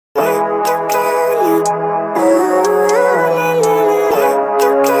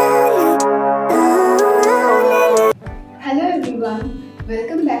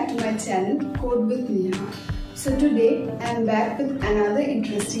I'm back with another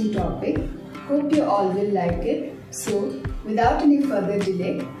interesting topic. Hope you all will like it. So, without any further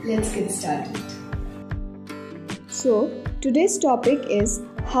delay, let's get started. So, today's topic is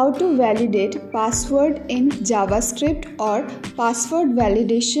how to validate password in JavaScript or password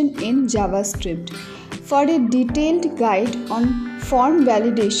validation in JavaScript. For a detailed guide on form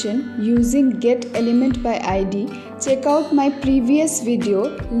validation using getElementById, check out my previous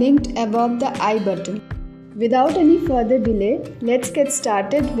video linked above the I button. Without any further delay, let's get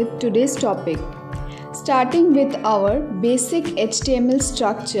started with today's topic. Starting with our basic HTML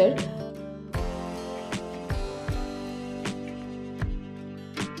structure.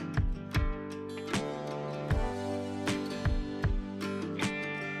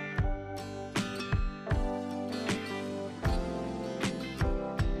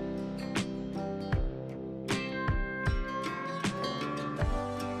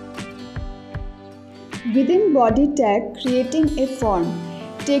 Within body tag, creating a form,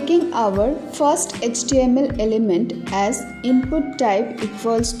 taking our first HTML element as input type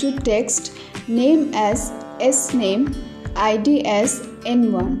equals to text, name as sname, id as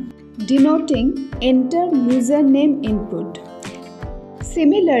n1, denoting enter username input.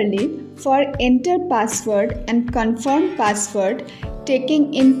 Similarly, for enter password and confirm password,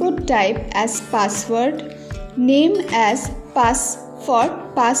 taking input type as password, name as pass for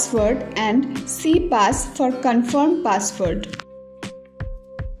password and cpass for confirm password.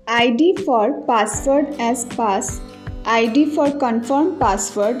 ID for password as pass, ID for confirm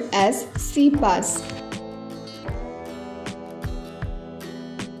password as cpass.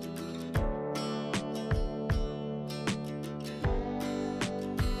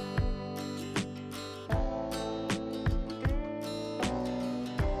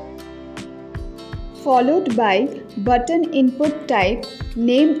 Followed by button input type,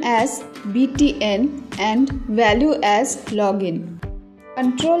 name as btn and value as login.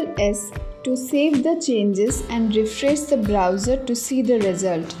 Ctrl S to save the changes and refresh the browser to see the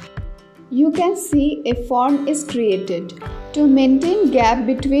result. You can see a form is created. To maintain gap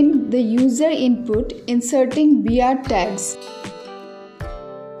between the user input, inserting BR tags.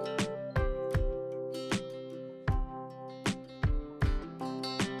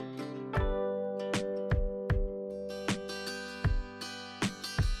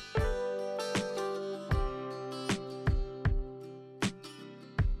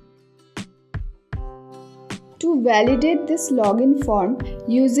 To validate this login form,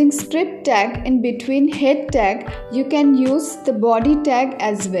 using script tag in between head tag, you can use the body tag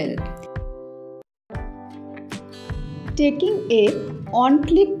as well. Taking a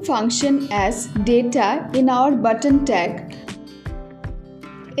onClick function as data in our button tag.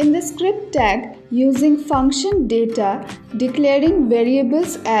 In the script tag, using function data, declaring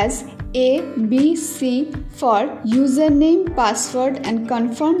variables as A, B, C for username, password and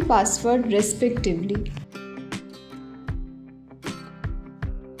confirm password respectively.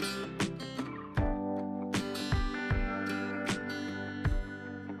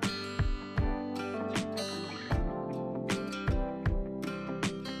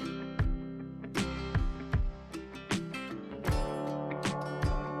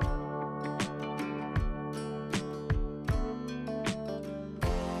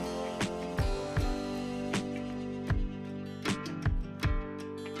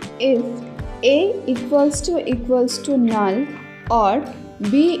 If A equals to null or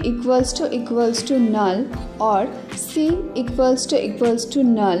B equals to null or C equals to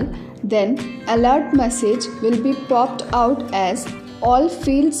null, then alert message will be popped out as all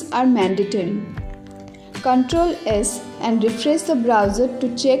fields are mandatory. Ctrl S and refresh the browser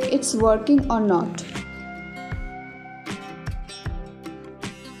to check it's working or not.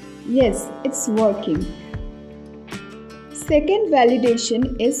 Yes, it's working. Second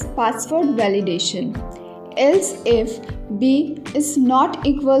validation is password validation. Else if B is not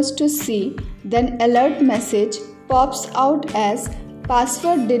equals to C, then alert message pops out as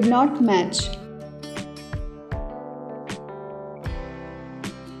password did not match.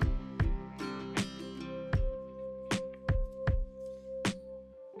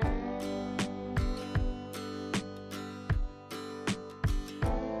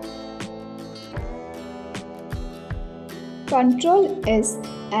 Ctrl S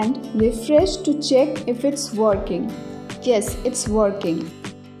and refresh to check if it's working. Yes, it's working.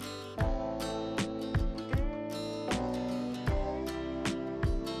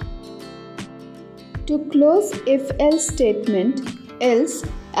 To close if-else statement, else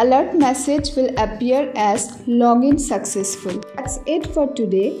alert message will appear as login successful. That's it for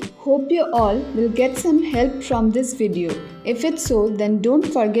today. Hope you all will get some help from this video. If it's so, then don't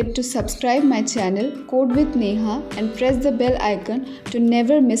forget to subscribe my channel Code with Neha and press the bell icon to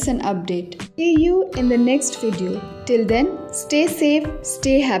never miss an update. See you in the next video. Till then, stay safe,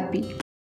 stay happy.